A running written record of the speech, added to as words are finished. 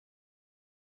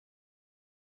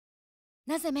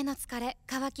なぜ目の疲れ、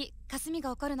乾き、かすみ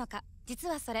が起こるのか。実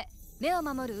はそれ、目を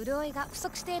守る潤いが不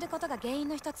足していることが原因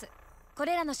の一つ。こ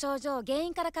れらの症状を原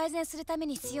因から改善するため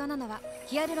に必要なのは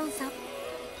ヒアルロン酸。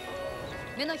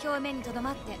目の表面にとど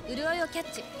まって潤いをキャ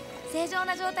ッチ、正常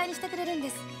な状態にしてくれるんで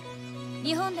す。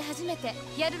日本で初めて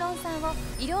ヒアルロン酸を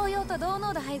医療用と同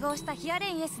濃度配合したヒア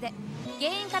レイン S で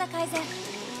原因から改善。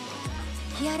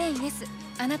ヒアレイン S、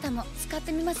あなたも使っ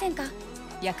てみませんか。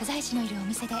薬剤師のいるお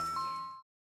店で。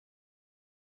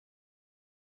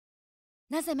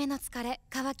なぜ目の疲れ、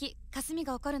乾き、かすみ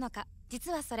が起こるのか。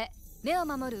実はそれ、目を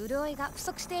守る潤いが不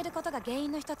足していることが原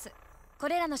因の一つ。こ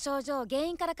れらの症状を原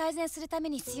因から改善するため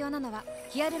に必要なのは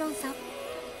ヒアルロン酸。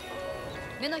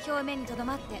目の表面にとど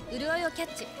まって潤いをキャ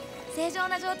ッチ、正常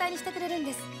な状態にしてくれるん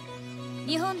です。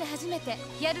日本で初めて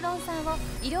ヒアルロン酸を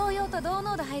医療用と同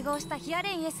濃度配合したヒア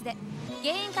レイン S で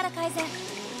原因から改善。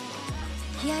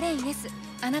ヒアレイン S、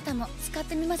あなたも使っ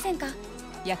てみませんか。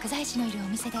薬剤師のいるお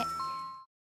店で。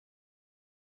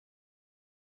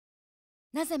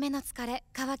なぜ目の疲れ、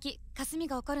乾き、かすみ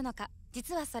が起こるのか。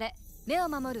実はそれ、目を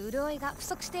守る潤いが不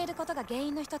足していることが原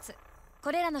因の一つ。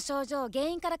これらの症状を原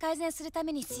因から改善するた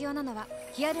めに必要なのは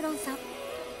ヒアルロン酸。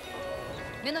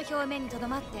目の表面にとど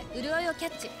まって潤いをキャ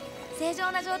ッチ、正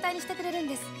常な状態にしてくれるん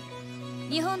です。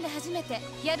日本で初めて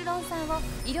ヒアルロン酸を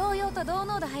医療用と同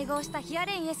濃度配合したヒア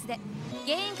レイン S で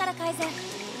原因から改善。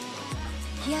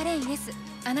ヒアレイン S、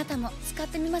あなたも使っ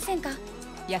てみませんか。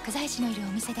薬剤師のいる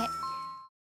お店で。